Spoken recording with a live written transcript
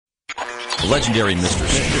The legendary Mr.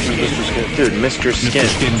 Skin. Dude, Mr. Skin.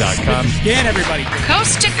 MrSkin.com. Skin, everybody.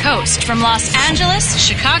 Coast to coast from Los Angeles,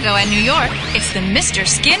 Chicago, and New York, it's the Mr.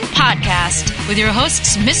 Skin Podcast with your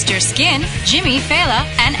hosts Mr. Skin, Jimmy Fela,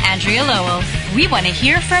 and Andrea Lowell. We want to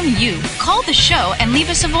hear from you. Call the show and leave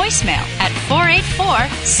us a voicemail at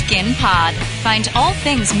 484-SKIN-POD. Find all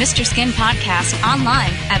things Mr. Skin Podcast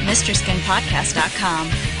online at MrSkinPodcast.com.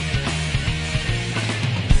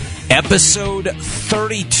 Episode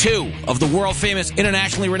 32 of the world-famous,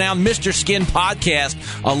 internationally renowned Mr. Skin Podcast.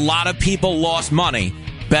 A lot of people lost money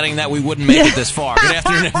betting that we wouldn't make it this far. Good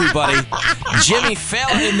afternoon, everybody. Jimmy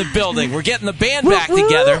Fela in the building. We're getting the band back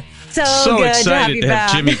together. So good excited to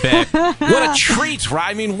have Jimmy back. What a treat, right?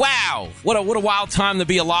 I mean, wow. What a wild time to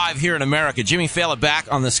be alive here in America. Jimmy Fela back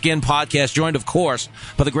on the Skin Podcast, joined, of course,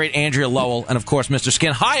 by the great Andrea Lowell and, of course, Mr.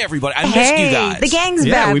 Skin. Hi, everybody. I missed you guys. The gang's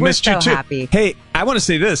Yeah, back. we We're missed so you too. happy. Hey, I want to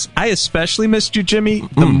say this. I especially missed you, Jimmy,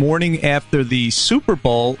 the morning after the Super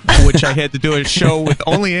Bowl, which I had to do a show with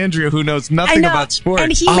only Andrea, who knows I nothing know. about sports.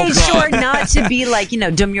 And he made sure not to be like,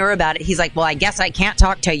 demure about it. He's like, well, I guess I can't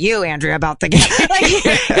talk to you, Andrea, about the game. Like, he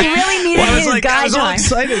really needed his guy I was all time.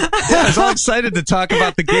 excited. I was all excited to talk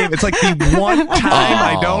about the game. It's like the one time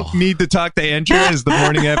I don't need to talk to Andrea is the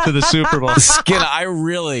morning after the Super Bowl. Skin, I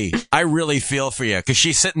really feel for you, because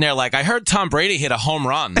she's sitting there like, I heard Tom Brady hit a home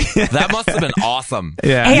run. That must have been awesome.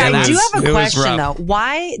 Yeah. Hey, it I do was- have a it was question, rough. though.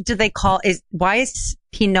 Why is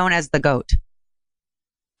he known as the GOAT?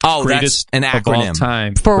 Oh, Greatest that's an of all acronym.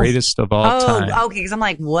 time. For- Greatest of all time. Okay, because I'm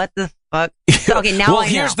like, what the fuck? Okay, now Well, I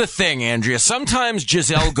know. here's the thing, Andrea. Sometimes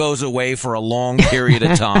Giselle goes away for a long period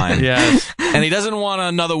of time. Yes. And he doesn't want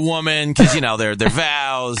another woman because, their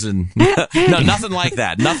vows and no, nothing like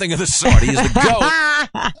that. Nothing of the sort. He is the GOAT.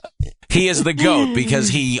 He is the GOAT because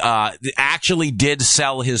he actually did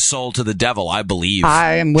sell his soul to the devil, I believe.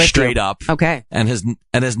 I am with straight you. up. Okay. And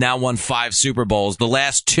has now won 5 Super Bowls, the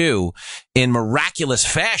last 2 in miraculous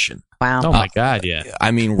fashion. Wow. Oh my God! Yeah. I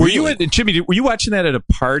mean, Were really. you Jimmy? Were you watching that at a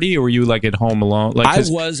party, or were you like at home alone? Like, I 'cause-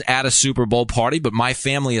 was at a Super Bowl party, but my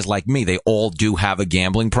family is like me. They all do have a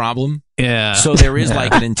gambling problem. Yeah. So there is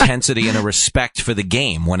like an intensity and a respect for the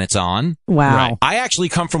game when it's on. Wow. Right. I actually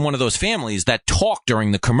come from one of those families that talk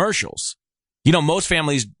during the commercials. Most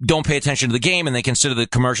families don't pay attention to the game and they consider the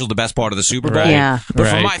commercials the best part of the Super Bowl. Right. Yeah. But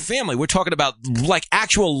for Right. my family, we're talking about like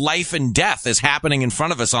actual life and death is happening in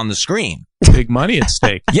front of us on the screen. Big money at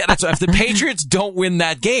stake. Yeah, that's if the Patriots don't win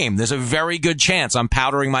that game, there's a very good chance I'm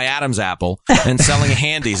powdering my Adam's apple and selling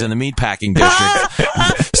handies in the meatpacking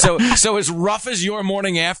district. So as rough as your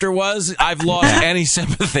morning after was, I've lost any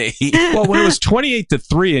sympathy. Well, when it was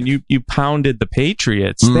 28-3 and you pounded the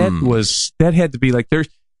Patriots, that had to be like there's.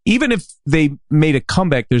 Even if they made a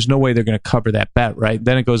comeback, there's no way they're going to cover that bet, right?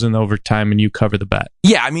 Then it goes into overtime and you cover the bet.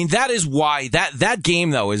 Yeah, I mean, that is why that game,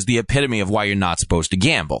 though, is the epitome of why you're not supposed to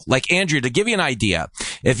gamble. Like, Andrea, to give you an idea,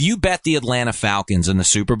 if you bet the Atlanta Falcons in the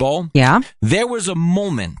Super Bowl, Yeah. there was a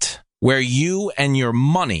moment where you and your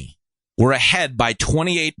money were ahead by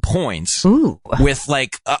 28 points Ooh. with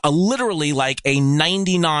like a literally like a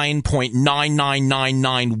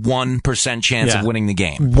 99.99991% chance of winning the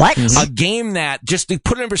game. What? A game that, just to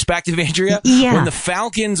put it in perspective, Andrea, Yeah. when the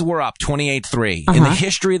Falcons were up 28-3 in the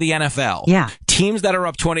history of the NFL, Yeah. teams that are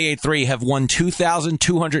up 28-3 have won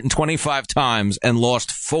 2,225 times and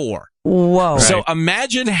lost 4. Whoa. So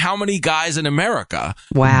imagine how many guys in America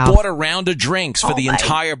Wow. bought a round of drinks for the my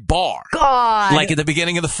entire bar. God. Like at the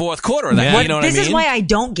beginning of the fourth quarter. Of that, Yeah. you know what This I mean? is why I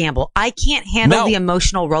don't gamble. I can't handle No. the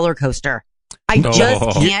emotional roller coaster. I No. just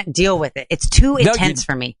can't deal with it. It's too No, intense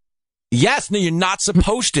for me. Yes, no, you're not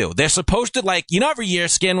supposed to. They're supposed to, like, every year,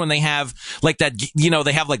 Skin, when they have, like, that,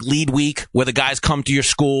 they have, like, lead week where the guys come to your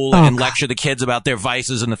school and lecture the kids about their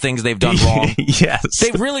vices and the things they've done wrong. Yes.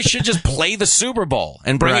 They really should just play the Super Bowl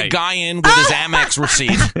and bring a Right. guy in with his Amex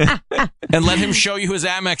receipt and let him show you his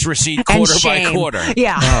Amex receipt quarter by shame. quarter.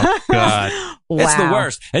 Yeah. Oh, God. It's the Wow.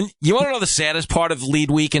 worst. And you want to know the saddest part of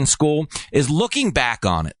lead week in school is looking back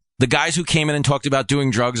on it. The guys who came in and talked about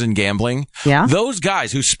doing drugs and gambling, Yeah. those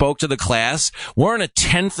guys who spoke to the class weren't a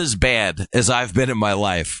tenth as bad as I've been in my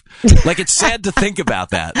life. Like, it's sad to think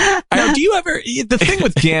about that. Now, do you ever, the thing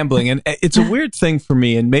with gambling, and it's a weird thing for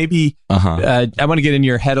me, and maybe I want to get in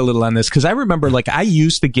your head a little on this, because I remember, like, I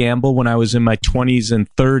used to gamble when I was in my 20s and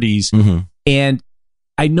 30s, and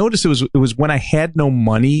I noticed it was when I had no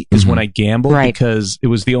money is when I gambled, Right. because it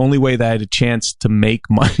was the only way that I had a chance to make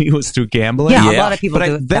money was through gambling. Yeah, a lot of people But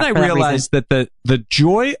do it then I for that realized that the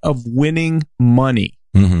joy of winning money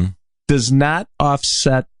does not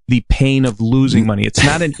offset the pain of losing money. It's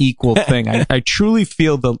not an equal thing. I truly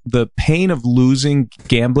feel the pain of losing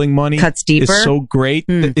gambling money Cuts deeper? is so great.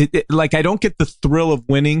 Like, I don't get the thrill of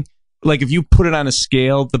winning like, if you put it on a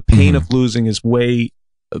scale, the pain of losing is way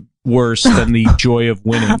worse than the joy of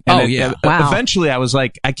winning. And Wow. Eventually, I was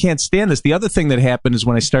like, I can't stand this. The other thing that happened is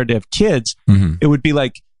when I started to have kids, it would be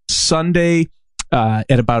like Sunday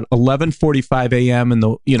at about 11:45 a.m. and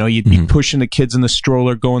you'd be pushing the kids in the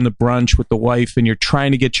stroller, going to brunch with the wife, and you're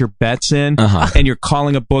trying to get your bets in, and you're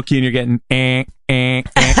calling a bookie, and you're getting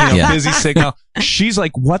busy signal. She's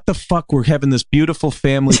like, "What the fuck? We're having this beautiful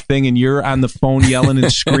family thing, and you're on the phone yelling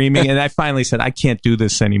and screaming." And I finally said, "I can't do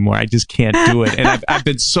this anymore. I just can't do it." And I've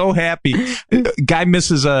been so happy. Guy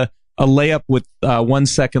misses a layup with 1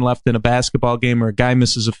 second left in a basketball game, or a guy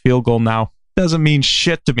misses a field goal now. Doesn't mean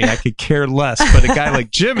shit to me. I could care less. But a guy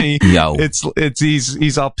like Jimmy,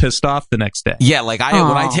 he's all pissed off the next day. Yeah, like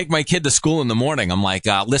when I take my kid to school in the morning, I'm like,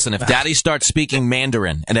 listen, if Daddy starts speaking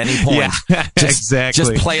Mandarin at any point, just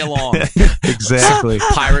play along. Exactly.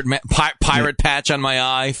 Pirate patch on my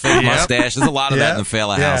eye, fake mustache. There's a lot of that in the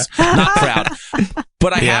Fela house. Not proud.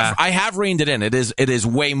 But I have reined it in. It is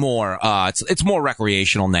way more. It's more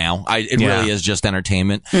recreational now. It really is just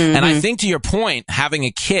entertainment. And I think, to your point, having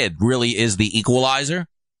a kid really is the equalizer,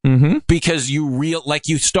 because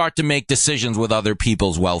you start to make decisions with other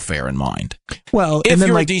people's welfare in mind. Well, if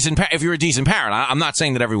you're a decent parent, I'm not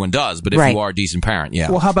saying that everyone does, but if you are a decent parent, yeah.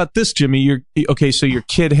 Well, how about this, Jimmy? So your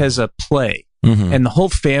kid has a play. And the whole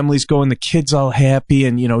family's going, the kid's all happy,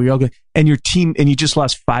 and you're all good, and your team, and you just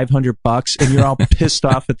lost $500, and you're all pissed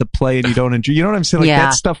off at the play, and you don't enjoy. You know what I'm saying? Like,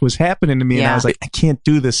 that stuff was happening to me, and I was like, I can't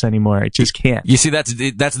do this anymore. I just can't. You see, that's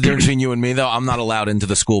the difference between you and me, though. I'm not allowed into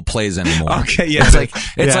the school plays anymore. Okay, yeah.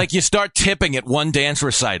 It's like you start tipping at one dance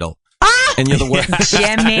recital. And you're the worst.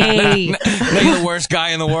 Jimmy. You're the worst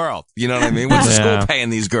guy in the world. You know what I mean? What's the school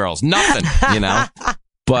paying these girls? Nothing,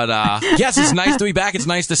 But, yes, it's nice to be back. It's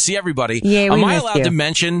nice to see everybody. Yeah, am I allowed to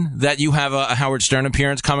mention that you have a Howard Stern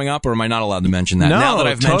appearance coming up, or am I not allowed to mention that? No, now that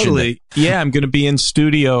I've mentioned it. Yeah, I'm going to be in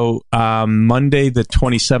studio Monday the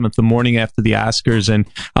 27th, the morning after the Oscars, and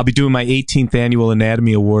I'll be doing my 18th annual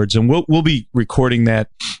Anatomy Awards, and we'll be recording that.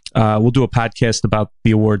 We'll do a podcast about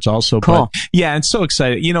the awards also. Cool. But, yeah, I'm so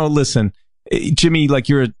excited. Listen, Jimmy, like,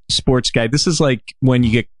 you're a sports guy. This is like when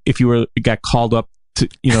if you got called up to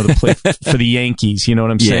play for the Yankees. You know what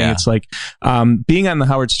I'm saying? It's like being on the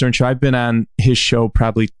Howard Stern show. I've been on his show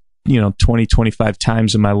probably 20, 25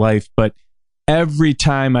 times in my life, but every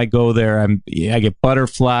time I go there, I get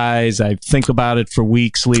butterflies. I think about it for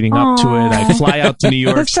weeks leading up to it. I fly out to New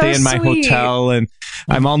York, stay in my hotel, and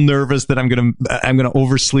I'm all nervous that I'm gonna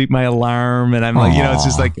oversleep my alarm, and I'm like, it's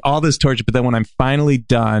just like all this torture. But then when I'm finally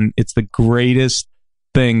done, it's the greatest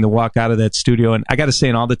thing to walk out of that studio. And I got to say,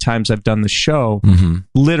 in all the times I've done the show,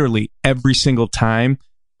 literally every single time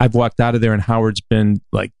I've walked out of there and Howard's been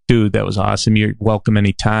like, dude, that was awesome. You're welcome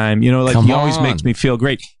anytime. He always makes me feel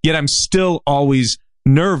great. Yet I'm still always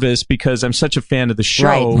nervous because I'm such a fan of the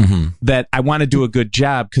show that I want to do a good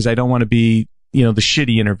job, because I don't want to be the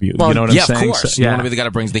shitty interview. You know what I'm saying? Of course. You want to be the guy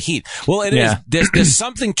that brings the heat. Well, it is. There's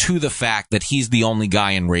something to the fact that he's the only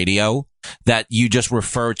guy in radio that you just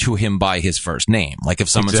refer to him by his first name. Like if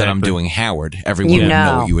someone said, I'm doing Howard, everyone would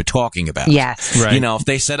know what you were talking about. Yes. Right. If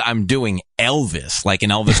they said, I'm doing Elvis, like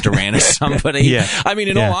an Elvis Duran or somebody. I mean,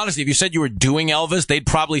 in all honesty, if you said you were doing Elvis, they'd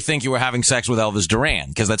probably think you were having sex with Elvis Duran,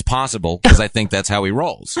 because that's possible, because I think that's how he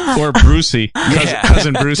rolls. Or Brucey.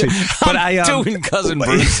 Cousin Brucey. But I'm doing Cousin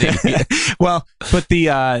Brucey. Well, but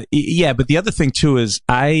the other thing too is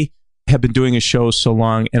I have been doing a show so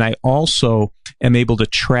long, and I also am able to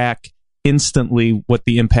track instantly what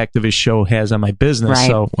the impact of his show has on my business. Right.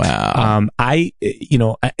 So, wow.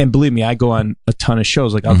 And believe me, I go on a ton of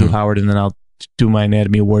shows. Like I'll do Howard, and then I'll do my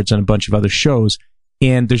Anatomy Awards and a bunch of other shows.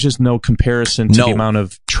 And there's just no comparison to the amount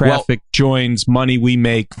of traffic, joins, money we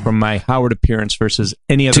make from my Howard appearance versus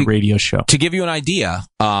any other radio show. To give you an idea,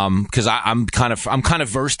 because I'm kind of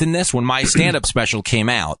versed in this. When my stand-up special came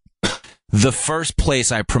out, the first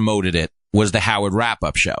place I promoted it was the Howard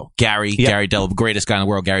wrap-up show. Gary greatest guy in the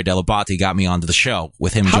world, Gary Dell'Abate, got me onto the show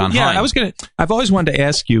with him and John Hein. I've always wanted to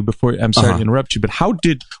ask you before, I'm sorry to interrupt you, but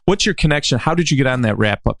what's your connection? How did you get on that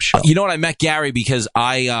wrap-up show? You know what? I met Gary because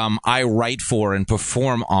I write for and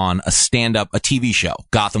perform on a TV show,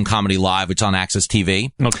 Gotham Comedy Live. It's on Access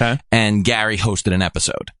TV. Okay. And Gary hosted an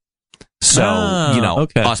episode. So,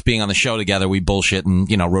 us being on the show together, we bullshit and,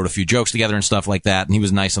 wrote a few jokes together and stuff like that. And he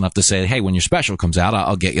was nice enough to say, hey, when your special comes out,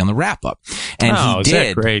 I'll get you on the wrap up. And he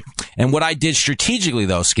did. That great? And what I did strategically,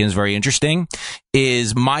 though, Skin's very interesting,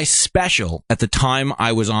 is my special at the time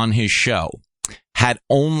I was on his show had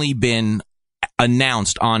only been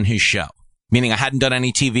announced on his show. Meaning I hadn't done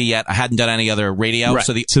any TV yet. I hadn't done any other radio. Right.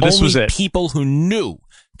 So this was it. People who knew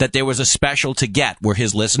that there was a special to get were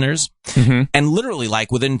his listeners. And literally,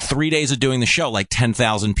 like, within 3 days of doing the show, like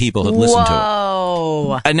 10,000 people had listened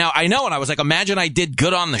to it. And now I know, and I was like, imagine I did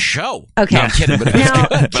good on the show. Okay. No, I'm kidding, but it was Now, good.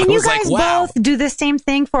 But can I you was guys like, wow. both do the same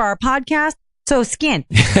thing for our podcast? So, Skin,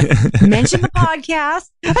 mention the podcast.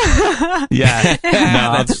 Yeah.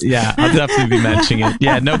 I'll definitely be mentioning it.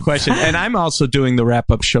 Yeah, no question. And I'm also doing the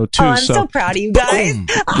wrap-up show, too. I'm so proud of you guys.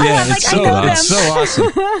 It's so awesome.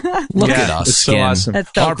 Look at us, it's so Skin. awesome.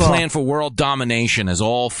 That's so Our cool. plan for world domination is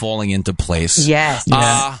all falling into place. Yes.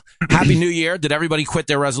 Happy New Year. Did everybody quit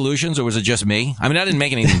their resolutions, or was it just me? I mean, I didn't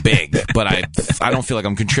make anything big, but I don't feel like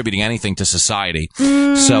I'm contributing anything to society.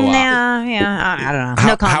 So, I don't know.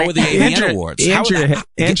 No comment. how were the AVN Awards?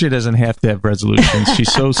 Andrea doesn't have to have resolutions.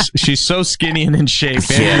 She's so skinny and in shape.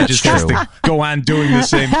 Andrea just has to go on doing the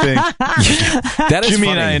same thing. That is Jimmy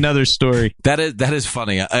funny. and I, another story. That is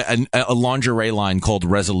funny. A lingerie line called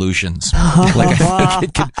Resolutions.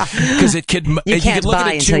 Because it could You you can't could look buy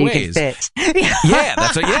at it two until you ways. can fit.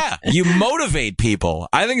 Yeah. You motivate people.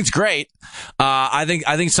 I think it's great. I think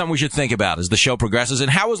it's something we should think about as the show progresses.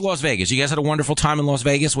 And how was Las Vegas? You guys had a wonderful time in Las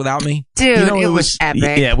Vegas without me? Dude, You know, it was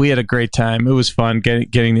epic. Yeah, we had a great time. It was fun getting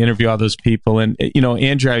to interview all those people. And,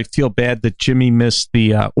 Andrea, I feel bad that Jimmy missed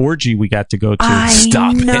the orgy we got to go to.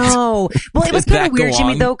 Stop it. Well, it was Did kind that of weird, go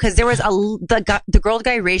Jimmy, on? though, because there was the girl to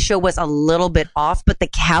guy ratio was a little bit off, but the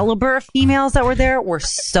caliber of females that were there were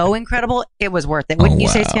so incredible. It was worth it. Wouldn't you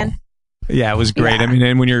say, Skin? Yeah, it was great. Yeah. I mean,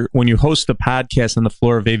 and when you host a podcast on the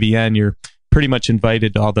floor of AVN, you're pretty much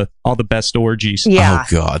invited to all the best orgies. Yeah. Oh,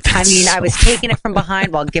 God. I mean, I was taking it from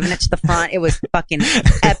behind while giving it to the front. It was fucking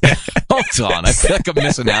epic. Hold on. I feel like I'm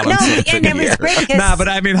missing out on something and it was here. great because Nah, but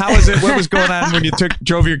I mean, how was it? What was going on when you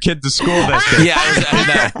drove your kid to school that day? Yeah,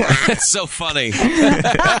 I know. It's so funny. That's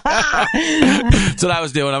what I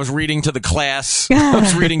was doing. I was reading to the class. I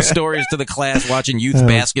was reading stories to the class, watching youth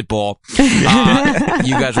basketball. You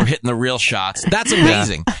guys were hitting the real shots. That's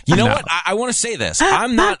amazing. You know what? I want to say this.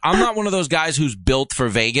 I'm not one of those guys who's built for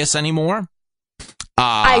Vegas anymore.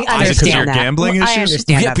 I understand because you're that. gambling I issues?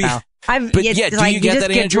 understand Yeah, that, though. but yeah, do you get just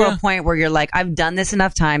that, get Andrea? to a point where you're like, I've done this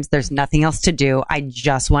enough times. There's nothing else to do. I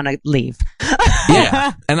just want to leave.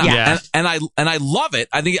 Yeah, and Yeah. I love it.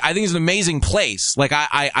 I think it's an amazing place. Like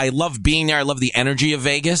I love being there. I love the energy of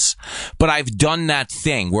Vegas. But I've done that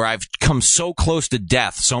thing where I've come so close to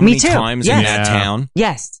death so many too. times in that town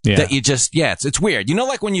Yes. that you just it's weird. You know,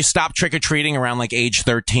 like when you stop trick or treating around like age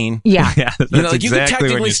 13. Yeah. Yeah, that's You know, like you can exactly when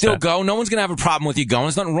technically you still stop. go. No one's gonna have a problem with you going.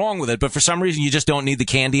 There's nothing wrong with it. But for some reason, you just don't need the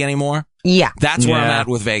candy anymore. Yeah. That's where I'm Yeah. at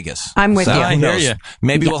with Vegas. I'm with So you. who I hear knows? you.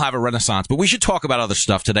 Maybe we'll have a renaissance. But we should talk about other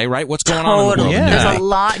stuff today, right? What's going on in the world? Totally. Yeah. There's a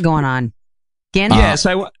lot going on. Again? Yes,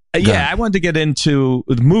 I wanted to get into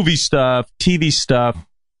the movie stuff, TV stuff,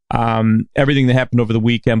 everything that happened over the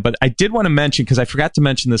weekend. But I did want to mention, because I forgot to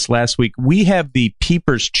mention this last week, we have the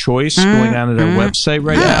Peepers Choice going on at our website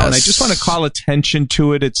right now, and I just want to call attention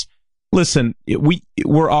to it. Listen,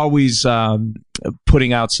 we're always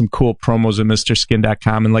putting out some cool promos at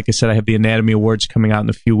MrSkin.com, and like I said, I have the Anatomy Awards coming out in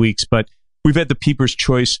a few weeks, but we've had the Peepers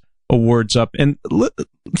Choice Awards up, and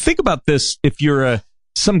think about this if you're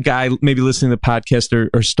some guy maybe listening to the podcast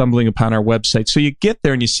or stumbling upon our website. So you get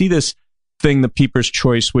there and you see this thing, the Peepers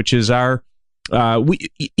Choice, which is our,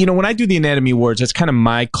 when I do the Anatomy Awards, that's kind of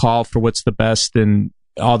my call for what's the best in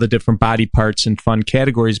all the different body parts and fun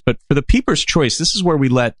categories. But for the Peepers Choice, this is where we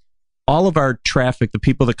let all of our traffic, the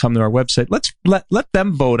people that come to our website, let's let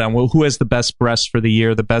them vote on who has the best breasts for the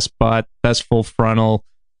year, the best butt, best full frontal,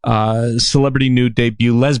 celebrity nude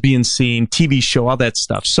debut, lesbian scene, TV show, all that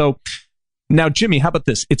stuff. So now, Jimmy, how about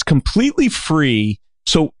this? It's completely free.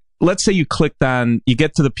 So let's say you get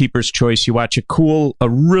to the Peepers Choice, you watch a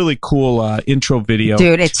really cool intro video.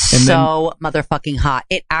 Dude, it's so motherfucking hot.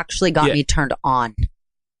 It actually got me turned on.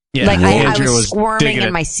 Yeah, Like, I Andrea was squirming digging in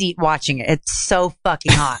it. my seat watching it. It's so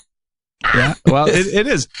fucking hot. Yeah, well, it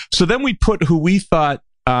is. So then we put who we thought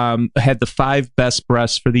had the 5 best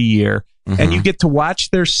breasts for the year, and you get to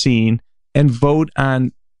watch their scene and vote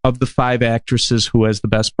on of the 5 actresses who has the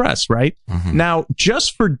best breasts, right? Now,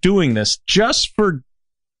 just for doing this, just for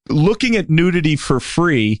looking at nudity for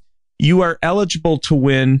free, you are eligible to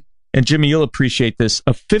win, and Jimmy, you'll appreciate this,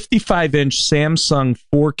 a 55-inch Samsung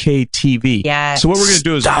 4K TV. Yes. So what we're going to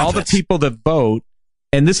do is all the people that vote,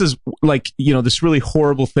 and this is like, this really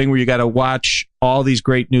horrible thing where you got to watch all these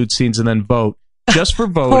great nude scenes and then vote. Just for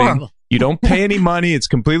voting, Horrible. you don't pay any money. It's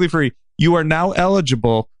completely free. You are now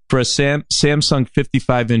eligible for a Samsung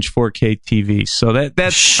 55-inch 4K TV. So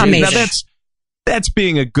that's amazing. Now that's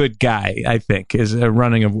being a good guy, I think, is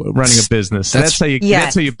running a business. That's how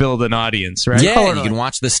you build an audience, right? Yeah, you can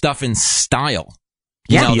watch this stuff in style.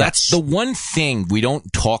 That's the one thing we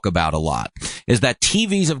don't talk about a lot is that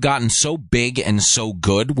TVs have gotten so big and so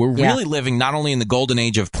good. We're really living not only in the golden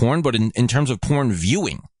age of porn, but in terms of porn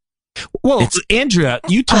viewing. Well, Andrea,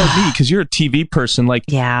 you told me, because you're a TV person, like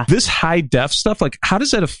this high def stuff, like how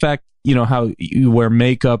does that affect, how you wear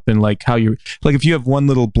makeup and like how you're, like if you have one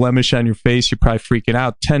little blemish on your face, you're probably freaking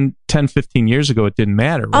out. 10, 15 years ago, it didn't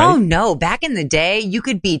matter, right? Oh, no. Back in the day, you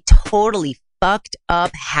could be totally fucked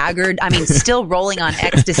up, haggard. I mean, still rolling on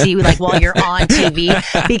ecstasy, like while you're on TV,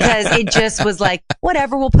 because it just was like,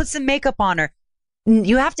 whatever, we'll put some makeup on her.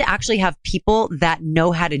 You have to actually have people that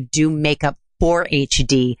know how to do makeup for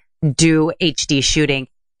HD, do HD shooting.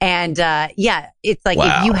 And, it's like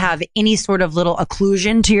if you have any sort of little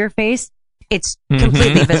occlusion to your face, it's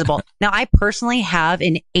completely visible. Now, I personally have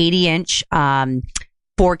an 80-inch,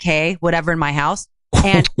 4K, whatever in my house.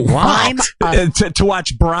 And I'm to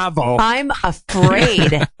watch Bravo. I'm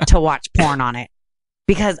afraid to watch porn on it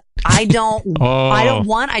because I don't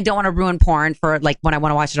want to ruin porn for like when I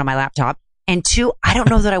want to watch it on my laptop. And two, I don't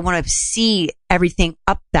know that I want to see everything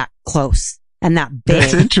up that close and that big.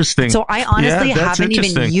 That's interesting. So I honestly haven't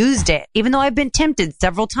even used it, even though I've been tempted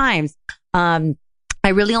several times. I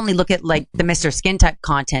really only look at like the Mr. Skin type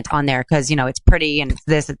content on there because, it's pretty and it's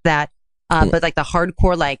this, it's that. But like the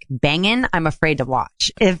hardcore, like banging, I'm afraid to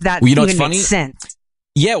watch. If that even makes sense.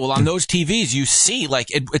 Yeah, well, on those TVs, you see, like,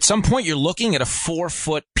 at some point, you're looking at a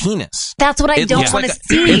 4-foot penis. That's what I don't want to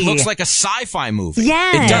see. It looks like a sci-fi movie.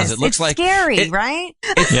 Yes, it does. It looks like scary, right?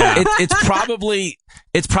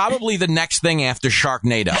 It's probably the next thing after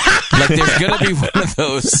Sharknado. Like, there's gonna be one of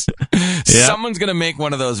those. Someone's gonna make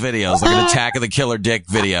one of those videos, like an Attack of the Killer Dick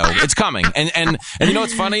video. It's coming, and you know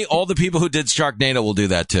what's funny? All the people who did Sharknado will do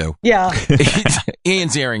that too. Yeah. Ian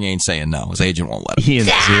Ziering ain't saying no. His agent won't let him. Ian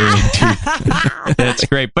Ziering, that's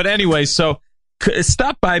great. But anyway, so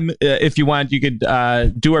stop by if you want. You could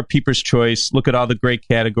do our Peeper's Choice, look at all the great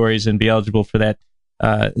categories, and be eligible for that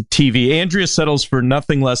TV. Andrea settles for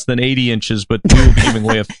nothing less than 80 inches, but we will be giving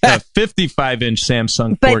away a 55-inch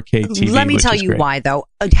Samsung 4K TV. Let me tell you why, though.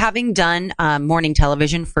 Having done morning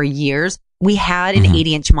television for years, we had an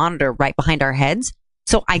 80-inch monitor right behind our heads.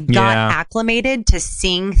 So I got acclimated to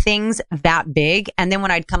seeing things that big. And then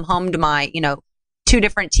when I'd come home to my, 2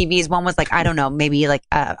 different TVs, one was like, I don't know, maybe like,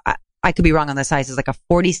 I could be wrong on the sizes, like a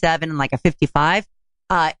 47 and like a 55.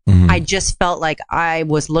 I just felt like I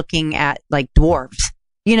was looking at like dwarves,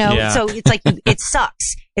 so it's like, it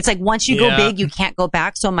sucks. It's like once you go big, you can't go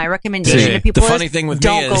back. So my recommendation to people is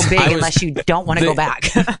don't go big unless you don't want to go back.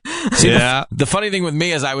 The funny thing with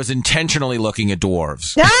me is I was intentionally looking at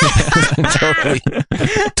dwarves.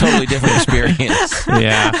 totally different experience.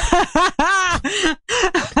 Yeah.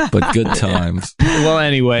 But good times. Well,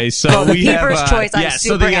 anyway, so the Peeper's Choice I'm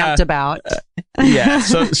super amped about.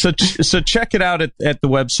 So check it out at the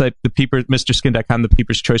website, MrSkin.com, the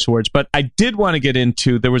Peeper's Choice Awards. But I did want to get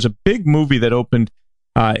into, there was a big movie that opened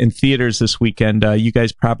in theaters this weekend. You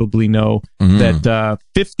guys probably know that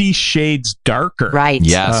 50 Shades Darker. Right.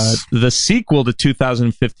 Yes. The sequel to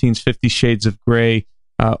 2015's 50 Shades of Grey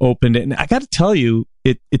opened. And I got to tell you,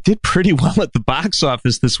 it did pretty well at the box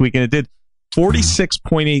office this weekend. It did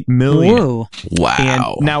 $46.8 million. Whoa. Wow.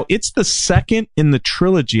 And now it's the second in the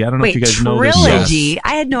trilogy. I don't know if you guys know this. Trilogy?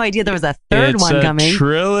 I had no idea there was a third one coming. It's a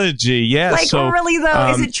trilogy, yeah. Like, really, though?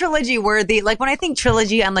 Is it trilogy worthy? Like, when I think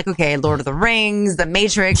trilogy, I'm like, okay, Lord of the Rings, The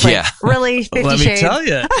Matrix. Like, really? 50 Shades? Let me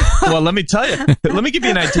tell you. Let me give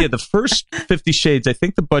you an idea. The first 50 Shades, I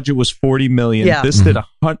think the budget was $40 million. Yeah. This did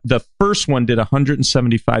the first one did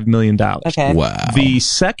 $175 million. Okay. Wow. The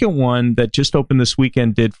second one that just opened this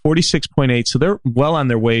weekend did 46.8. So they're well on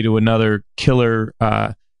their way to another killer.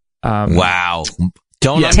 Wow!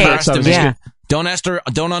 Don't underestimate.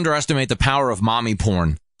 Don't underestimate the power of mommy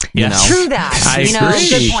porn. True that. I agree.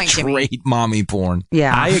 Good point, Jimmy. Great mommy porn.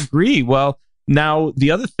 Yeah, I agree. Well, now the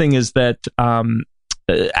other thing is that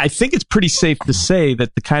I think it's pretty safe to say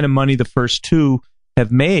that the kind of money the first two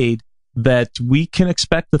have made, that we can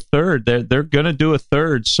expect a third. They're going to do a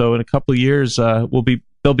third. So in a couple of years, there'll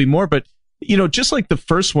be more. But just like the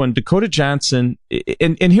first one, Dakota Johnson,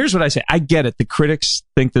 and here's what I say. I get it. The critics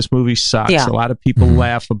think this movie sucks. Yeah. A lot of people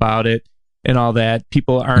laugh about it and all that.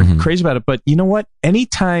 People aren't crazy about it. But you know what?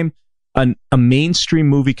 Anytime a mainstream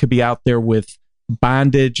movie could be out there with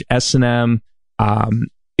bondage, S&M,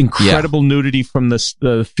 incredible nudity from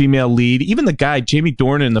the female lead. Even the guy, Jamie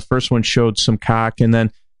Dornan, in the first one showed some cock. And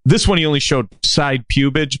then this one, he only showed side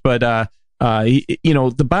pubage. But,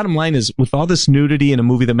 the bottom line is, with all this nudity in a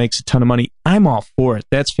movie that makes a ton of money, I'm all for it.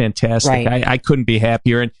 That's fantastic. Right. I couldn't be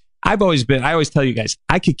happier. And I always tell you guys,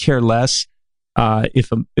 I could care less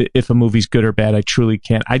if a movie's good or bad. I truly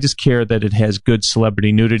can't. I just care that it has good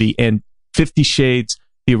celebrity nudity. And 50 Shades,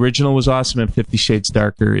 the original was awesome, and 50 Shades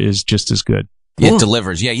Darker is just as good. It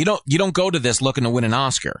delivers. Yeah, you don't go to this looking to win an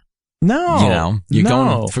Oscar. No, you're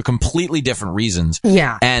going for completely different reasons.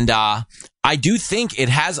 Yeah. And I do think it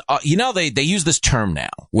has, they use this term now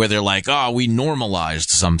where they're like, oh, we normalized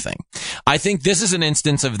something. I think this is an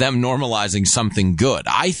instance of them normalizing something good.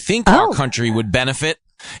 I think our country would benefit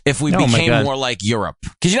if we became more like Europe.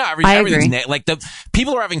 Because everything's like the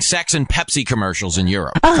people are having sex in Pepsi commercials in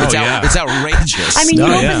Europe. It's outrageous. I mean, you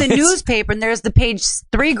open the newspaper and there's the page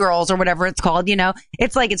 3 girls or whatever it's called.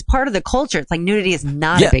 It's like it's part of the culture. It's like nudity is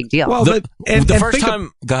not a big deal. Well, the first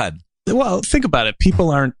time, go ahead. Well, think about it.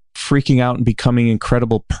 People aren't freaking out and becoming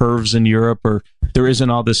incredible pervs in Europe, or there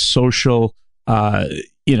isn't all this social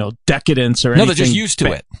decadence or anything. No, they're just used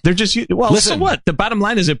to it. They're just listen. So what? The bottom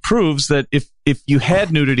line is it proves that if you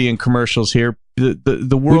had nudity in commercials here,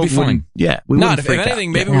 the world wouldn't. Yeah, we wouldn't. If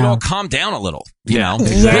anything, maybe we'd all calm down a little. Yes.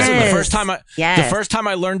 Listen, the first time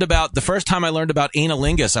I learned about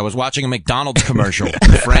analingus, I was watching a McDonald's commercial in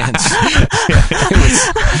France.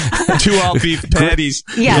 It was 2 all beef patties.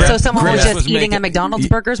 Yeah, so someone was just eating a McDonald's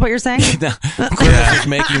burger is what you're saying? Grimace was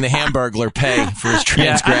making the Hamburglar pay for his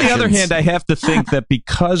transgressions. On the other hand, I have to think that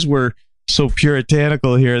because we're so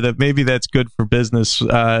puritanical here, that maybe that's good for business.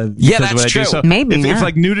 That's true. So maybe if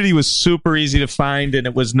like nudity was super easy to find and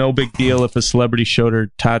it was no big deal if a celebrity showed her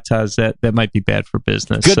tatas, that might be bad for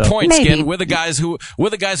business. Good point, Skin. We're the guys who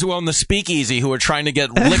own the Speakeasy who are trying to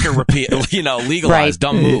get liquor legalized. Right.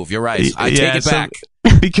 Dumb move. You're right. I take it back.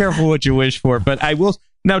 Be careful what you wish for. But I will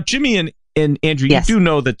now, Jimmy and Andrew, you do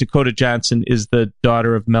know that Dakota Johnson is the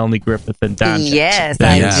daughter of Melanie Griffith and Don Yes,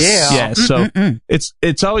 Johnson. I do. Yeah, so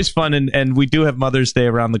it's always fun, and we do have Mother's Day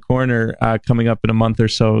around the corner coming up in a month or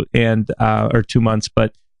so, or 2 months.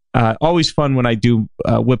 But always fun when I do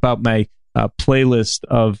whip out my playlist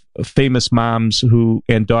of famous moms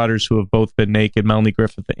and daughters who have both been naked, Melanie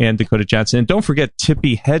Griffith and Dakota Johnson. And don't forget,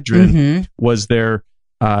 Tippi Hedren was their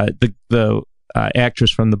the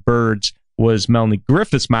actress from The Birds. Was Melanie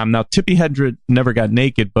Griffith's mom. Now, Tippi Hedren never got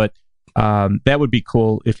naked, but that would be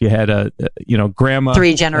cool if you had a grandma.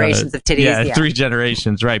 3 generations of titties. Yeah, 3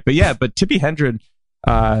 generations, right. But Tippi Hedren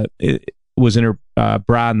was in her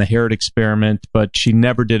bra in the Herod Experiment, but she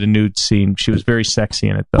never did a nude scene. She was very sexy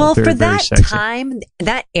in it, though. Well, very, for that time,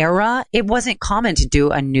 that era, it wasn't common to do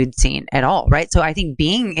a nude scene at all, right? So I think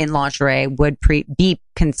being in lingerie would be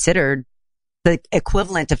considered the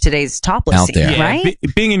equivalent of today's topless scene, right?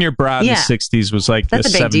 Being in your bra in the 60s was like the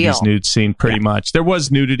 70s nude scene, pretty much. There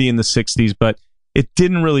was nudity in the 60s, but it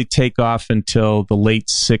didn't really take off until the late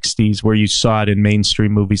 60s, where you saw it in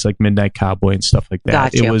mainstream movies like Midnight Cowboy and stuff like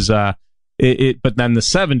that. Gotcha. It was, but then the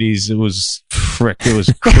 70s, it was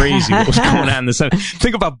crazy what was going on in the 70s.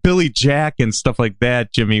 Think about Billy Jack and stuff like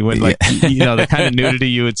that, Jimmy, when the kind of nudity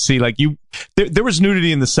you would see, like there was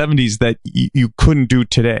nudity in the 70s that you couldn't do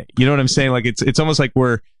today. You know what I'm saying? Like it's almost like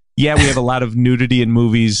we have a lot of nudity in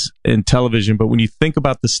movies and television, but when you think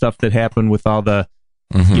about the stuff that happened with all the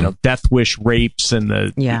Death Wish rapes and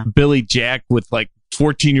the Billy Jack with like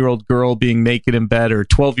 14-year-old girl being naked in bed, or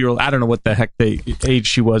 12-year-old, I don't know what the heck age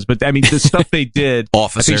she was, but I mean the stuff they did.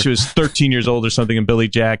 Officer. I think she was 13 years old or something in Billy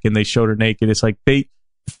Jack, and they showed her naked. It's like the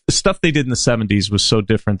stuff they did in the 70s was so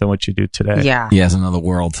different than what you do today. Yeah, it's another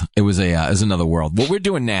world. It was another world. What we're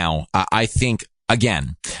doing now, I think,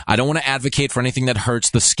 again, I don't want to advocate for anything that hurts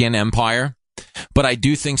the Skin empire, but I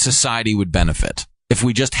do think society would benefit if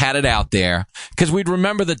we just had it out there, because we'd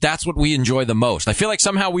remember that that's what we enjoy the most. I feel like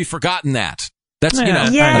somehow we've forgotten that. That's, I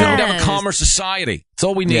think we'd have a calmer society. That's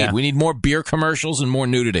all we need. Yeah. We need more beer commercials and more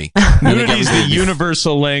nudity. Nudity is the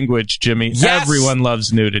universal language, Jimmy. Yes. Everyone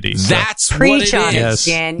loves nudity. So. That's Preach what it is.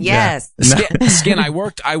 Skin. Yes. Yeah. Skin, I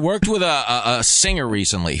worked with a singer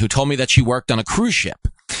recently who told me that she worked on a cruise ship.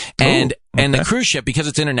 And the cruise ship, because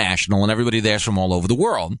it's international and everybody there's from all over the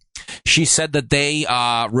world, she said that they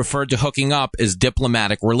referred to hooking up as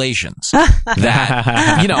diplomatic relations.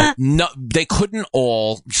 That they couldn't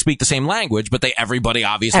all speak the same language, but everybody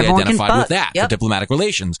obviously identified with that for diplomatic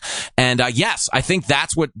relations. And yes, I think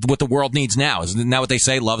that's what the world needs now. Isn't that what they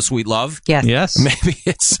say? Love, sweet love. Yes. Maybe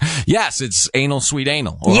it's anal, sweet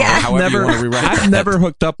anal. Or however you want to rewrite I've never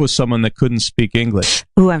hooked up with someone that couldn't speak English.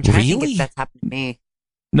 Ooh, I'm trying to think if that's happened to me.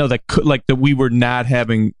 No, that we were not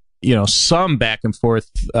having, some back and forth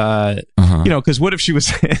because what if she was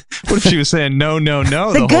saying no, no,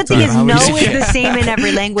 no? The good thing is no is the the same in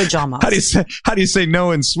every language almost. How do you say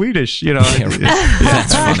no in Swedish?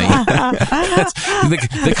 That's funny. That's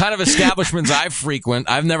the kind of establishments I frequent.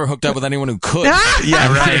 I've never hooked up with anyone who could.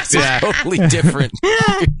 Yeah, right. It's totally different.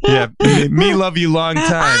 Yeah, me love you long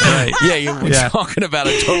time. Right. Yeah, you're talking about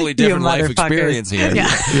a totally different life experience here.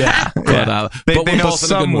 Yeah. But they know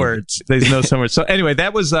some words. They know some words. So anyway,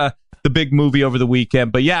 that was the big movie over the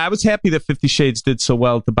weekend. But yeah, I was happy that 50 Shades did so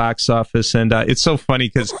well at the box office, and it's so funny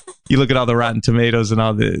because you look at all the Rotten Tomatoes and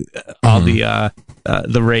all the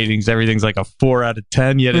ratings. Everything's like a 4 out of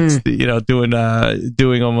 10. Yet it's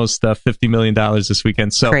doing almost $50 million this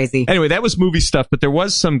weekend. So crazy. Anyway, that was movie stuff. But there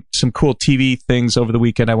was some cool TV things over the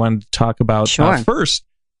weekend I wanted to talk about. Sure. First,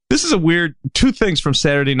 this is two things from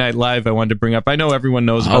Saturday Night Live I wanted to bring up. I know everyone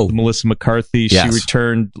knows about the Melissa McCarthy. Yes. She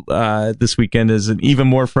returned this weekend as an even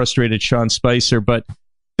more frustrated Sean Spicer. But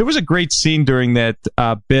there was a great scene during that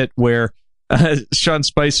bit where Sean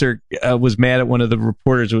Spicer was mad at one of the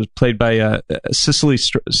reporters. It was played by Cecily.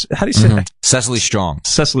 How do you say that? Cecily Strong.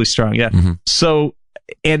 Cecily Strong, yeah. Mm-hmm. So,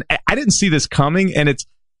 and I didn't see this coming, and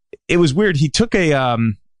it was weird. He took a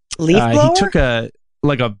leaf blower. He took a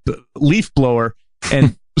leaf blower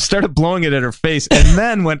and started blowing it at her face, and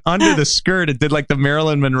then went under the skirt and did like the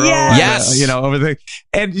Marilyn Monroe, over the.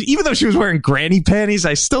 And even though she was wearing granny panties,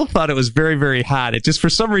 I still thought it was very, very hot. It just for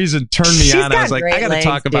some reason turned me on. I was like, I got to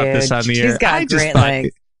talk about this on the air. She's got great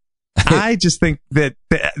legs. I just think that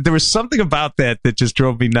there was something about that just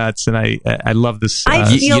drove me nuts, and I love this.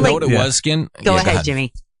 You know what it was, Skin? Go ahead,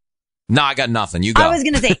 Jimmy. No, I got nothing. You go. I was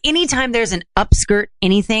going to say, anytime there's an upskirt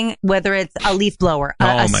anything, whether it's a leaf blower,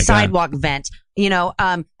 a sidewalk vent,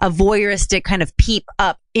 a voyeuristic kind of peep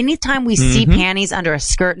up, anytime we see panties under a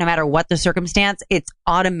skirt, no matter what the circumstance, it's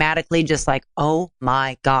automatically just like, oh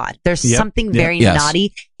my God. There's something very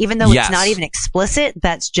naughty, even though it's not even explicit.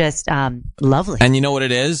 That's just lovely. And you know what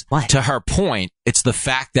it is? What? To her point, it's the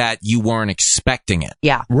fact that you weren't expecting it.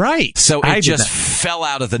 Yeah. Right. So it just fell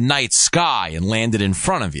out of the night sky and landed in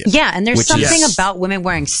front of you. Yeah. And there's something about women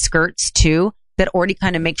wearing skirts too that already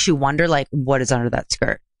kind of makes you wonder, like, what is under that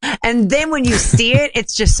skirt? And then when you see it,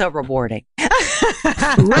 it's just so rewarding.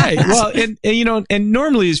 Right. Well, and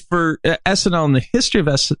normally for SNL, in the history of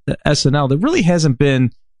SNL, there really hasn't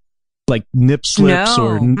been like nip slips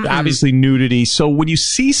or obviously nudity. So when you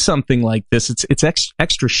see something like this, it's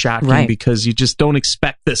extra shocking because you just don't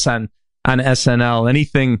expect this on SNL.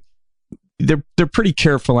 Anything. They're pretty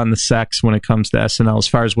careful on the sex when it comes to SNL as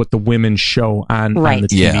far as what the women show on the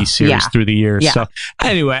TV series through the years. Yeah. So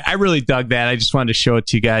anyway, I really dug that. I just wanted to show it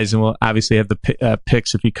to you guys, and we'll obviously have the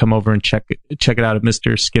pics if you come over and check it out at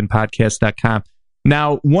MrSkinPodcast.com.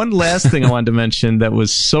 Now, one last thing I wanted to mention that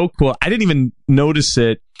was so cool. I didn't even notice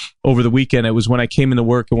it over the weekend. It was when I came into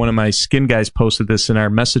work and one of my skin guys posted this in our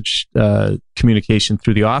message communication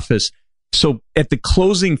through the office. So at the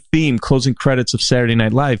closing credits of Saturday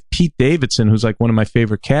Night Live, Pete Davidson, who's like one of my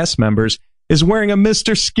favorite cast members, is wearing a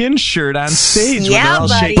Mr. Skin shirt on stage when they're all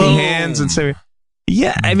shaking hands and saying,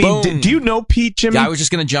 yeah, I mean, do you know Pete, Jimmy? Yeah, I was just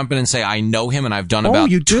going to jump in and say I know him, and I've done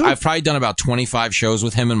I've probably done about 25 shows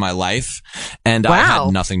with him in my life, and I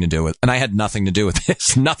had nothing to do with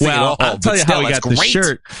this. Nothing at all. I'll tell you how I got the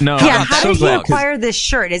shirt. No, how did you acquire this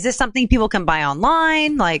shirt? Is this something people can buy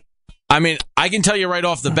online? Like, I mean, I can tell you right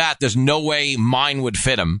off the bat, there's no way mine would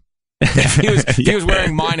fit him. If he was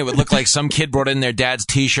wearing mine, it would look like some kid brought in their dad's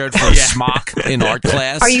T-shirt for a smock in art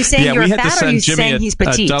class. Are you saying you're fat, or are you saying he's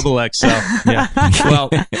petite? Double XL. Yeah. Well,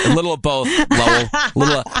 a little of both,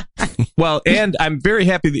 Lowell. Well, and I'm very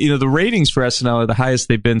happy that, the ratings for SNL are the highest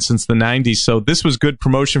they've been since the 90s. So this was good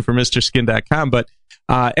promotion for MrSkin.com. But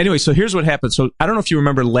anyway, so here's what happened. So I don't know if you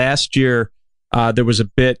remember last year, there was a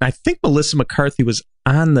bit, I think Melissa McCarthy was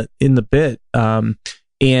in the bit,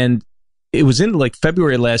 and it was in like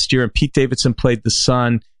February last year, and Pete Davidson played the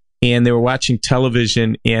son, and they were watching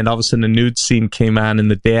television, and all of a sudden a nude scene came on, and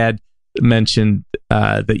the dad mentioned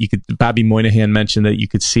Bobby Moynihan mentioned that you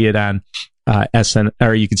could see it on SN,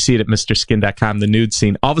 or you could see it at MrSkin.com, the nude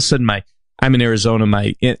scene. All of a sudden I'm in Arizona,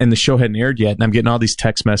 and the show hadn't aired yet, and I'm getting all these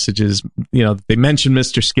text messages, they mentioned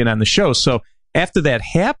Mr. Skin on the show. So after that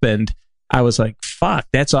happened, I was like, fuck,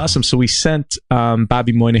 that's awesome. So we sent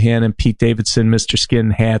Bobby Moynihan and Pete Davidson Mr.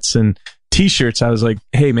 Skin hats and T-shirts. I was like,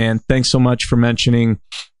 hey, man, thanks so much for mentioning,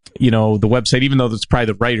 the website, even though it's probably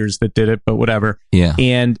the writers that did it, but whatever. Yeah.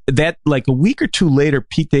 And that, like a week or two later,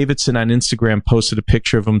 Pete Davidson on Instagram posted a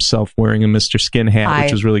picture of himself wearing a Mr. Skin hat,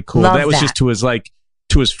 which was really cool. That was just to his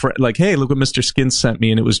friend, like, hey, look what Mr. Skin sent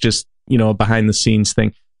me. And it was just, a behind the scenes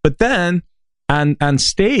thing. But then on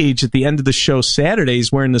stage at the end of the show Saturday,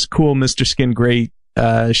 he's wearing this cool Mr. Skin gray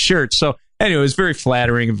shirt. So anyway, it was very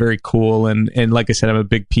flattering and very cool. And like I said, I'm a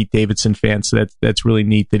big Pete Davidson fan, so that's really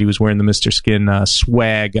neat that he was wearing the Mr. Skin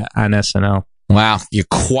swag on SNL. Wow, you're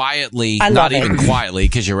quietly, not even quietly,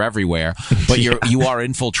 because you're everywhere, but you are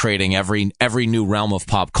infiltrating every new realm of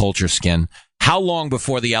pop culture, Skin. How long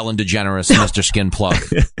before the Ellen DeGeneres Mr. Skin plug?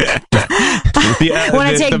 Want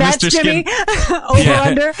to take that, Jimmy? Over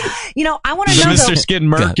under? You know, I want to know Mr. Skin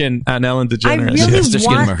Merkin on Ellen DeGeneres. I really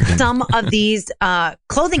want some of these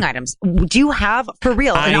clothing items. Do you have, for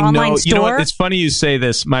real, an online store? You know what? It's funny you say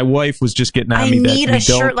this. My wife was just getting on me that I need a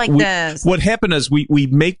shirt like this. What happened is we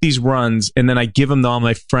make these runs, and then I give them to all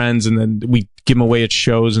my friends, and then we give them away at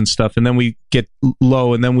shows and stuff, and then we get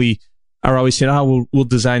low, and then we are always saying, we'll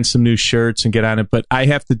design some new shirts and get on it. But I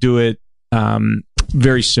have to do it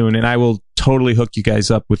very soon, and I will totally hook you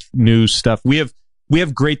guys up with new stuff. We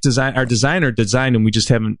have great design. Our designer designed them. We just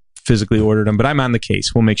haven't physically ordered them, but I'm on the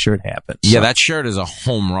case. We'll make sure it happens. Yeah, that shirt is a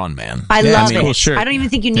home run, man. I love it. Cool shirt. I don't even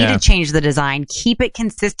think you need to change the design. Keep it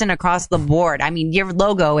consistent across the board. I mean, your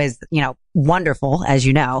logo is, wonderful, as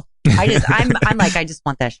you know. I'm like, I just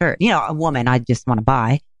want that shirt. A woman, I just want to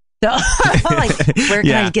buy. So, where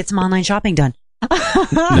can I get some online shopping done?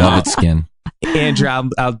 Love it, Skin. Andrew,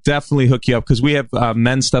 I'll definitely hook you up because we have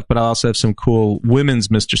men's stuff, but I'll also have some cool women's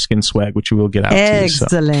Mr. Skin swag, which we will get out to you.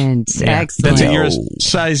 Excellent. That's at your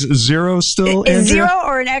size 0 still, Andrew? 0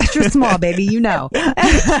 or an extra small, baby, Is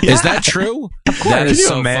that true? Of course. Can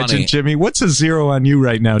you imagine, funny. Jimmy? What's a 0 on you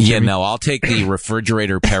right now, Jimmy? Yeah, no, I'll take the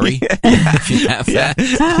refrigerator Perry. If you have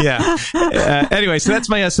that. Anyway, so that's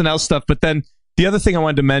my SNL stuff, but then the other thing I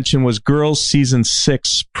wanted to mention was Girls Season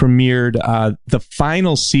 6 premiered. The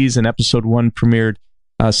final season, Episode 1, premiered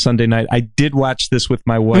Sunday night. I did watch this with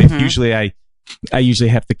my wife. Mm-hmm. Usually I usually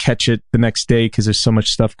have to catch it the next day because there's so much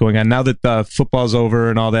stuff going on. Now that football's over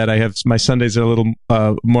and all that, I have my Sundays are a little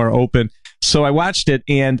more open. So I watched it,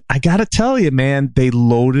 and I got to tell you, man, they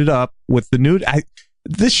loaded up with the nude.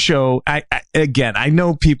 This show, I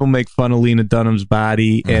know people make fun of Lena Dunham's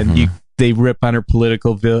body, and they rip on her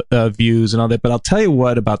political views and all that. But I'll tell you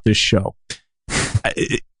what about this show.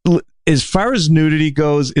 As far as nudity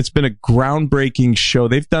goes, it's been a groundbreaking show.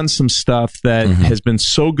 They've done some stuff that has been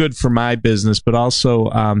so good for my business, but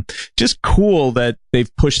also just cool that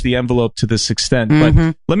they've pushed the envelope to this extent.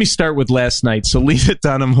 But let me start with last night. So Lena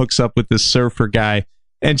Dunham hooks up with this surfer guy,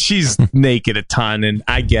 and she's naked a ton, and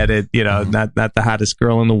I get it, not the hottest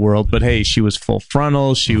girl in the world, but hey, she was full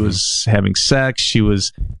frontal, she was having sex, she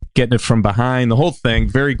was getting it from behind, the whole thing,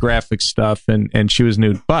 very graphic stuff, and she was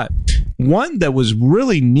nude. But one that was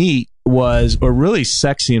really neat or really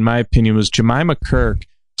sexy, in my opinion, was Jemima Kirk.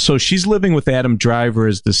 So she's living with Adam Driver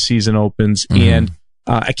as the season opens, and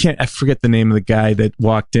I forget the name of the guy that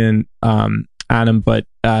walked in on him, but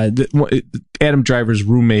Adam Driver's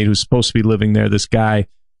roommate, who's supposed to be living there, this guy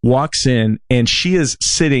walks in, and she is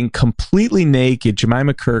sitting completely naked.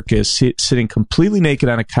 Jemima Kirk is sitting completely naked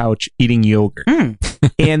on a couch eating yogurt.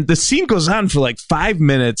 And the scene goes on for like 5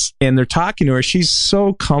 minutes, and they're talking to her. She's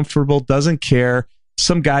so comfortable, doesn't care.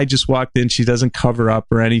 Some guy just walked in. She doesn't cover up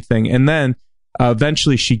or anything. And then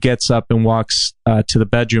eventually she gets up and walks to the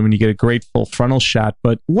bedroom, and you get a great full frontal shot.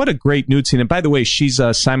 But what a great nude scene. And by the way, she's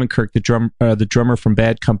Simon Kirk, the drummer from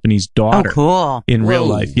Bad Company's daughter. Oh, cool. In real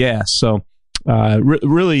life. Yeah. So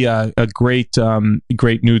really a great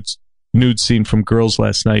nude scene from Girls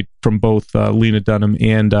last night from both Lena Dunham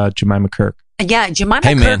and Jemima Kirk. Yeah, Jemima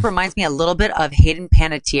Kirk reminds me a little bit of Hayden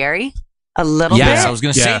Panettiere. A little bit. Yes, I was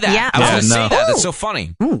going to say that. Yeah. I was going to say that. That's so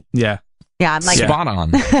funny. Yeah. Yeah, I'm like spot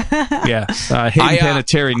on. Yeah, Hayden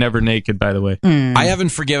Panettiere never naked, by the way. I haven't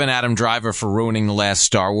forgiven Adam Driver for ruining the last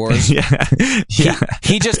Star Wars. Him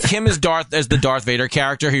as the Darth Vader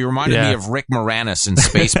character. He reminded me of Rick Moranis in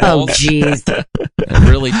Spaceballs. Oh, jeez. It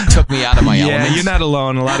really took me out of my element. Yeah, you're not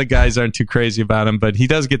alone. A lot of guys aren't too crazy about him, but he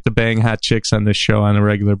does get to bang hot chicks on this show on a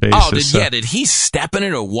regular basis. Did he step in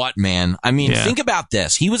it or what, man? I mean, think about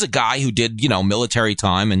this. He was a guy who did, military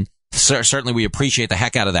time, and certainly we appreciate the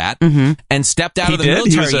heck out of that, and stepped out of the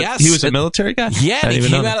military. He was a military guy? Yeah, he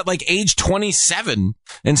came out at like age 27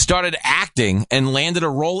 and started acting and landed a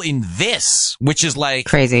role in this, which is like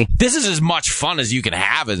crazy. This is as much fun as you can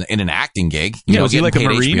have in an acting gig. Was he like a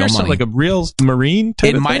Marine or something? Like a real Marine type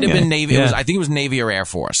of thing? It might have been Navy. I think it was Navy or Air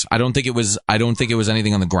Force. I don't think it was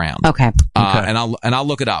anything on the ground. Okay. And I'll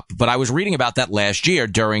look it up. But I was reading about that last year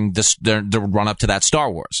during the run up to that Star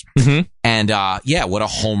Wars. And what a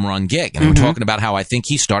home run gig. And we're talking about how I think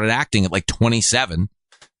he started acting at like 27,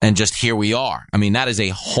 and just here we are. I mean, that is a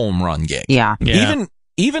home run gig. Yeah.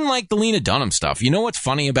 even like the Lena Dunham stuff. You know what's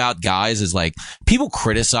funny about guys is like people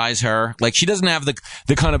criticize her. Like she doesn't have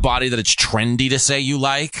the kind of body that it's trendy to say you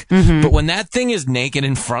like. Mm-hmm. But when that thing is naked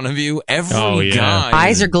in front of you, every guy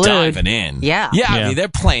eyes are glued, diving in. Yeah. I mean, they're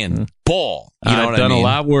playing ball. You know I've what done I mean? a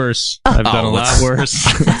lot worse. I've done a lot worse.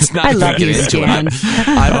 Let's not I love you, Skin.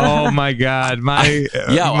 Oh my God, I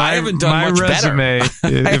haven't done much resume.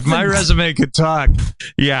 better. If my resume could talk,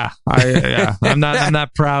 I'm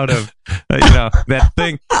not proud of that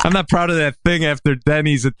thing. I'm not proud of that thing after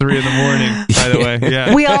Denny's at 3 a.m. By the way,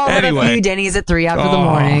 yeah. We all have a few Denny's at 3 after the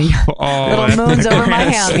morning. Little moons over my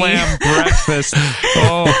hammy. Slam breakfast.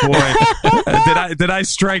 Oh boy, did I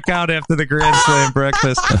strike out after the Grand Slam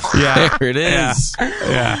breakfast? Yeah, there it is.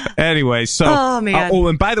 Yeah. Anyway, so man.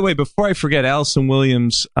 And by the way, before I forget, Allison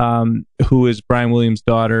Williams, who is Brian Williams'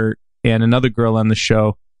 daughter, and another girl on the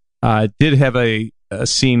show, did have a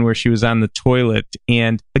scene where she was on the toilet,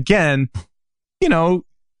 and again,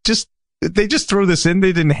 they just throw this in.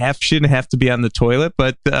 She didn't have to be on the toilet,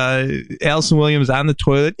 but Allison Williams on the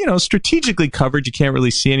toilet, strategically covered. You can't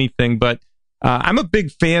really see anything, but I'm a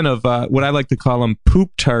big fan of what I like to call them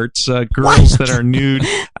poop tarts, girls that are nude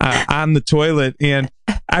on the toilet. And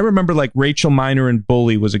I remember like Rachel Miner in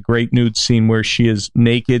Bully was a great nude scene where she is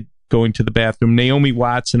naked going to the bathroom. Naomi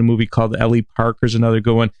Watts in a movie called Ellie Parker's another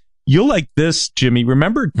good one. You'll like this, Jimmy.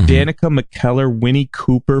 Remember Danica McKellar, Winnie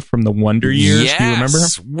Cooper from the Wonder Years? Yes, do you remember her?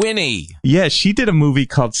 Winnie. Yeah, she did a movie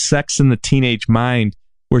called Sex in the Teenage Mind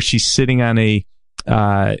where she's sitting on a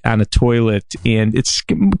toilet, and it's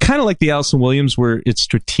kind of like the Allison Williams where it's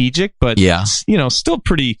strategic, but still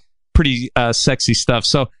pretty sexy stuff.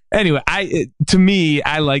 So anyway, to me,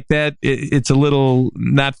 I like that. It's a little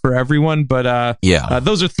not for everyone, but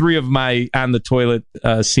those are 3 of my on the toilet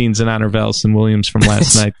scenes in honor of Allison Williams from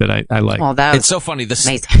last night that I like. Well, it's so funny. The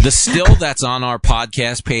still that's on our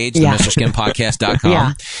podcast page, the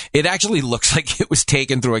MrSkinPodcast.com, it actually looks like it was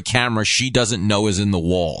taken through a camera she doesn't know is in the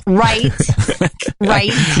wall. Right.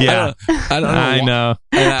 Right. Yeah. I don't know. I know.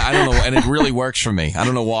 I don't know. And it really works for me. I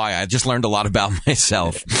don't know why. I just learned a lot about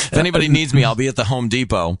myself. If anybody needs me, I'll be at the Home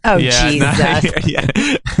Depot. Oh, Jesus.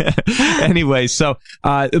 Anyway, so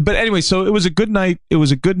it was a good night. It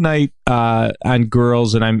was a good night on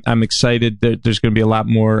Girls, and I'm excited that there's going to be a lot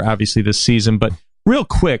more, obviously, this season. But real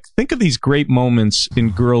quick, think of these great moments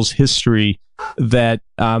in Girls history that,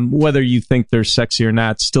 whether you think they're sexy or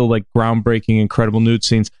not, still like groundbreaking, incredible nude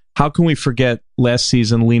scenes. How can we forget last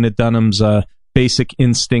season Lena Dunham's Basic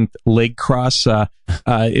Instinct leg cross?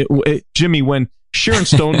 Jimmy, when Sharon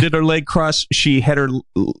Stone did her leg cross, she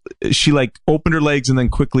like opened her legs and then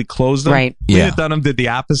quickly closed them. Right. Lena Dunham did the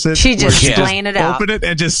opposite. She just laying it out. Open it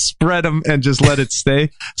and just spread them and just let it stay.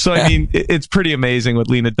 So, I mean, it's pretty amazing what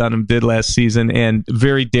Lena Dunham did last season, and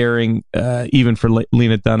very daring, even for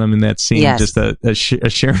Lena Dunham in that scene. Yes. Just a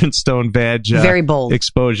Sharon Stone vag very bold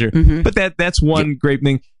exposure. Mm-hmm. But that's one great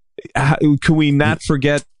thing. Can we not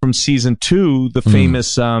forget from season 2 the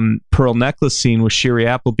famous pearl necklace scene with Sherry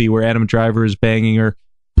Appleby, where Adam Driver is banging her,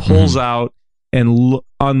 pulls out and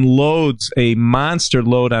unloads a monster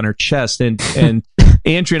load on her chest, and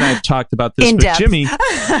Andrea and I have talked about this, but Jimmy,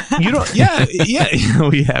 you don't. Yeah,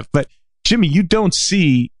 we have, but Jimmy, you don't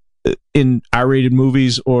see in R-rated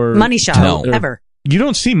movies or money shot ever. You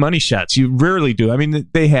don't see money shots. You rarely do. I mean,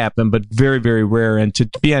 they happen, but very, very rare. And to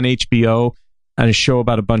be on HBO on a show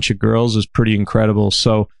about a bunch of girls is pretty incredible.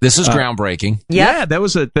 So this is groundbreaking. Yeah, that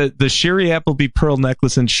was the Sherry Appleby pearl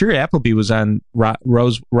necklace, and Sherry Appleby was on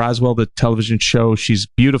Roswell, the television show. She's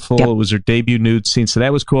beautiful. Yep. It was her debut nude scene, so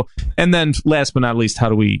that was cool. And then, last but not least, how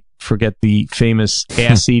do we forget the famous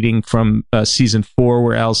ass eating from season 4,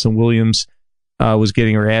 where Allison Williams was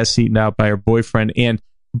getting her ass eaten out by her boyfriend? And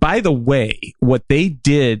by the way, what they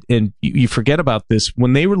did, and you forget about this,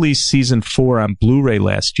 when they released season 4 on Blu-ray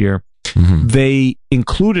last year, they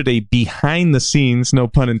included a behind the scenes, no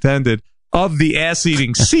pun intended, of the ass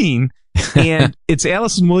eating scene, and it's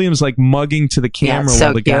Allison Williams like mugging to the camera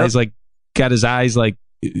while the guy's like got his eyes like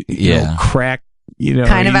cracked,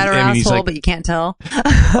 kind of at her asshole, but you can't tell.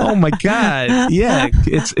 Oh my God, yeah,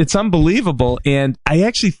 it's unbelievable, and I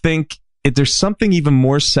actually think there's something even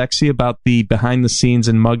more sexy about the behind the scenes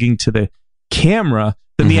and mugging to the camera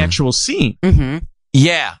than the actual scene.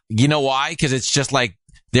 Yeah, you know why? Because it's just like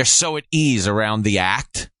they're so at ease around the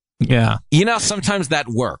act. Yeah. Sometimes that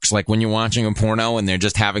works. Like when you're watching a porno and they're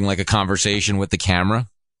just having like a conversation with the camera.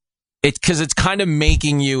 Because it's kind of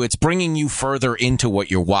it's bringing you further into what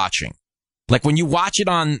you're watching. Like when you watch it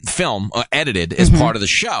on film, edited as part of the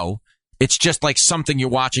show, it's just like something you're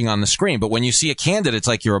watching on the screen. But when you see a candid, it's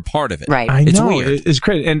like you're a part of it. Right. I know. Weird. It's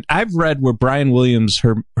crazy. And I've read where Brian Williams,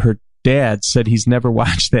 her dad, said he's never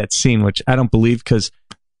watched that scene, which I don't believe, because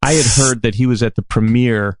I had heard that he was at the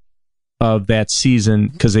premiere of that season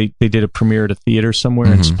because they did a premiere at a theater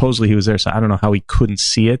somewhere, and supposedly he was there. So I don't know how he couldn't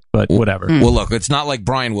see it, but whatever. Well, look, it's not like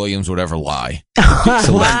Brian Williams would ever lie.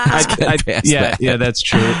 So that's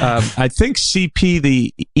true. I think CP,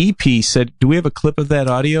 the EP, said, do we have a clip of that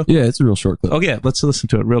audio? Yeah, it's a real short clip. Oh, yeah, let's listen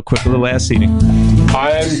to it real quick. A little ass eating.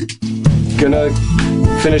 I'm gonna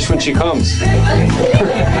finish when she comes.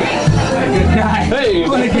 Hey,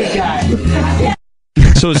 what a good guy.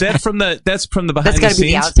 So is that from the behind the scenes? That's got to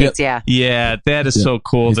be the outtakes, yeah. Yeah, that is so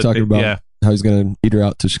cool. He's talking about how he's going to eat her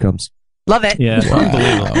out till she comes. Love it. Yeah,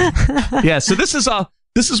 unbelievable. Yeah, so this is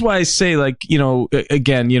why I say, like,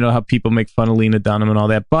 again, how people make fun of Lena Dunham and all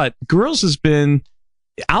that, but Girls has been,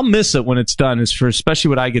 I'll miss it when it's done, especially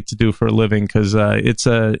what I get to do for a living, because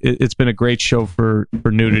it's been a great show for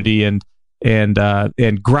nudity and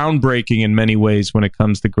groundbreaking in many ways when it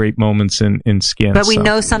comes to great moments in Skin. But we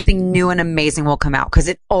know something new and amazing will come out because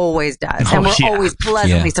it always does, and we're always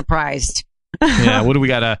pleasantly surprised. Yeah, what do we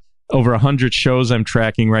got? Over 100 shows I'm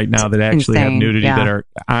tracking right now that actually have nudity that are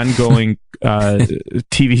ongoing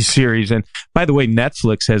TV series. And by the way,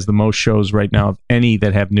 Netflix has the most shows right now of any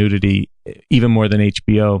that have nudity, even more than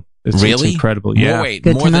HBO. It's incredible. Yeah, wait,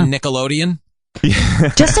 more than Nickelodeon?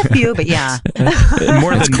 Just a few, but yeah.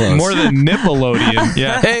 more than Nickelodeon.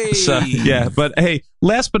 Yeah. Hey. So, yeah. But hey,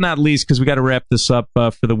 last but not least, because we got to wrap this up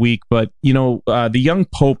for the week. But The Young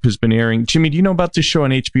Pope has been airing. Jimmy, do you know about this show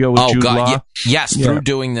on HBO with Jude Law? Yes, through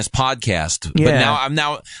doing this podcast. Yeah.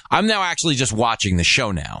 But I'm now actually just watching the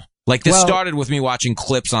show now. Like this started with me watching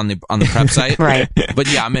clips on the prep site, right? But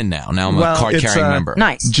yeah, I'm in now. Now I'm a card-carrying member.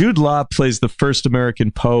 Nice. Jude Law plays the first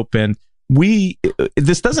American Pope, and I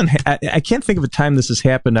can't think of a time this has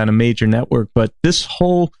happened on a major network, but this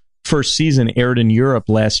whole first season aired in Europe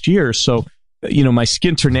last year. So, my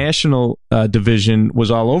Skin International division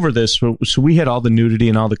was all over this. So we had all the nudity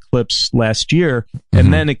and all the clips last year.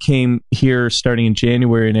 And then it came here starting in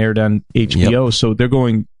January and aired on HBO. Yep. So they're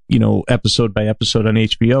going, episode by episode on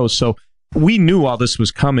HBO. So we knew all this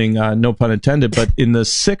was coming, no pun intended. But in the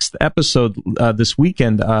 6th episode this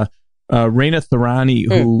weekend, Raina Tharani,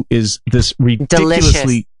 who is this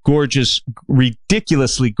ridiculously gorgeous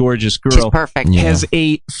girl, she's perfect. Has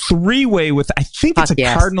a 3-way with, I think it's a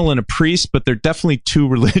cardinal and a priest, but they're definitely 2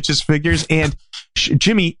 religious figures. And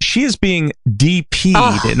Jimmy, she is being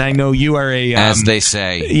DP'd, and I know you are as they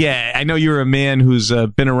say. Yeah, I know you're a man who's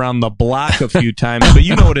been around the block a few times, but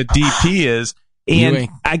you know what a DP is. And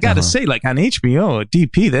I got to say, like on HBO, a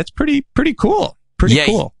DP, that's pretty cool. Pretty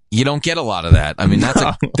cool. You don't get a lot of that. I mean,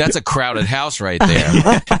 that's a crowded house right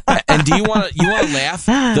there. And do you want to laugh?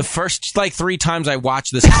 The first 3 times I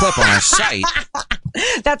watched this clip on our site,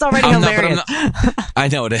 that's already hilarious. I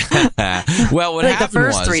know it. Well, what happened the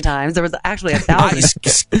first 3 times there was actually 1,000.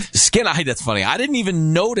 Skin Eye. That's funny. I didn't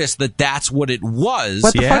even notice that that's what it was.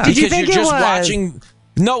 What the fuck did you think you're it just was? watching.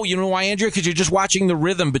 No, you know why, Andrea? Because you're just watching the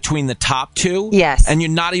rhythm between the top 2. Yes. And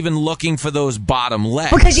you're not even looking for those bottom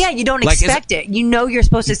legs. Because, you don't expect it. You're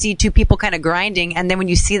supposed to see 2 people kind of grinding, and then when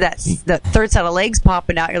you see the third set of legs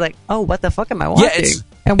popping out, you're like, oh, what the fuck am I watching?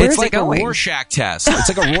 Yeah, it's like a Rorschach test.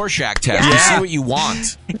 It's like a Rorschach test. You see what you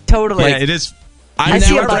want. Totally. Yeah, it is. I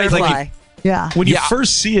see a butterfly. When you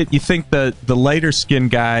first see it, you think the lighter skin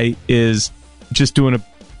guy is just doing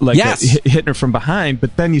hitting her from behind,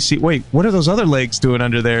 but then you see, wait, what are those other legs doing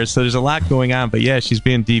under there? So there's a lot going on, but yeah, she's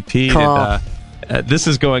being DP'd. Cool. And, this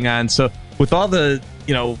is going on. So with all the,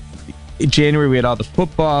 in January we had all the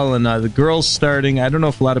football and the girls starting. I don't know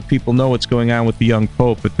if a lot of people know what's going on with the Young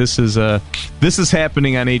Pope, but this is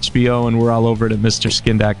happening on HBO, and we're all over it at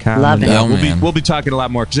MrSkin.com. Love it. We'll be talking a lot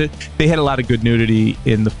more because they had a lot of good nudity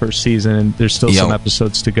in the first season, and there's still some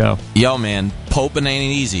episodes to go. Yo, man, Poping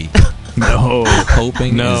ain't easy. No,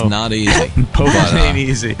 Poping is not easy. Poping ain't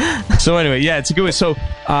easy. So anyway, it's a good way. So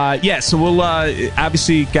so we'll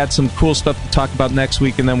obviously got some cool stuff to talk about next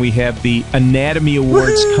week, and then we have the Anatomy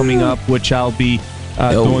Awards coming up, which I'll be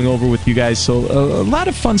going over with you guys. So a lot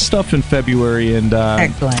of fun stuff in February, and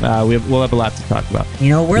excellent. We'll have a lot to talk about.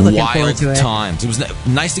 We're looking forward to it. Times. It was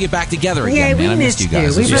nice to get back together again, man. I missed you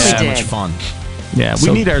guys. We it was really so did. much fun. Yeah,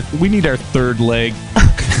 we need our third leg.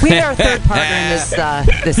 We need our third partner in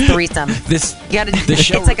this threesome. It's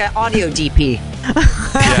like an audio DP.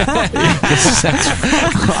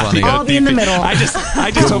 That's funny. I'll be in the middle. I just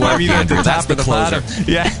hope I'm either at the top or the bottom.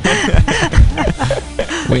 Yeah.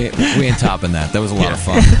 we ain't topping that. That was a lot of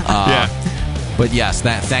fun. But yes,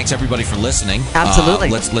 thanks everybody for listening. Absolutely.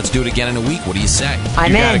 Let's do it again in a week. What do you say? I'm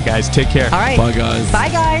in. Got it, guys. Take care. All right. Bye, guys. Bye,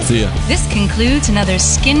 guys. See ya. This concludes another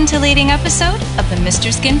skin-titillating episode of the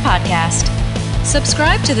Mr. Skin Podcast.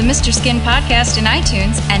 Subscribe to the Mr. Skin Podcast in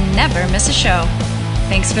iTunes and never miss a show.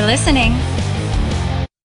 Thanks for listening.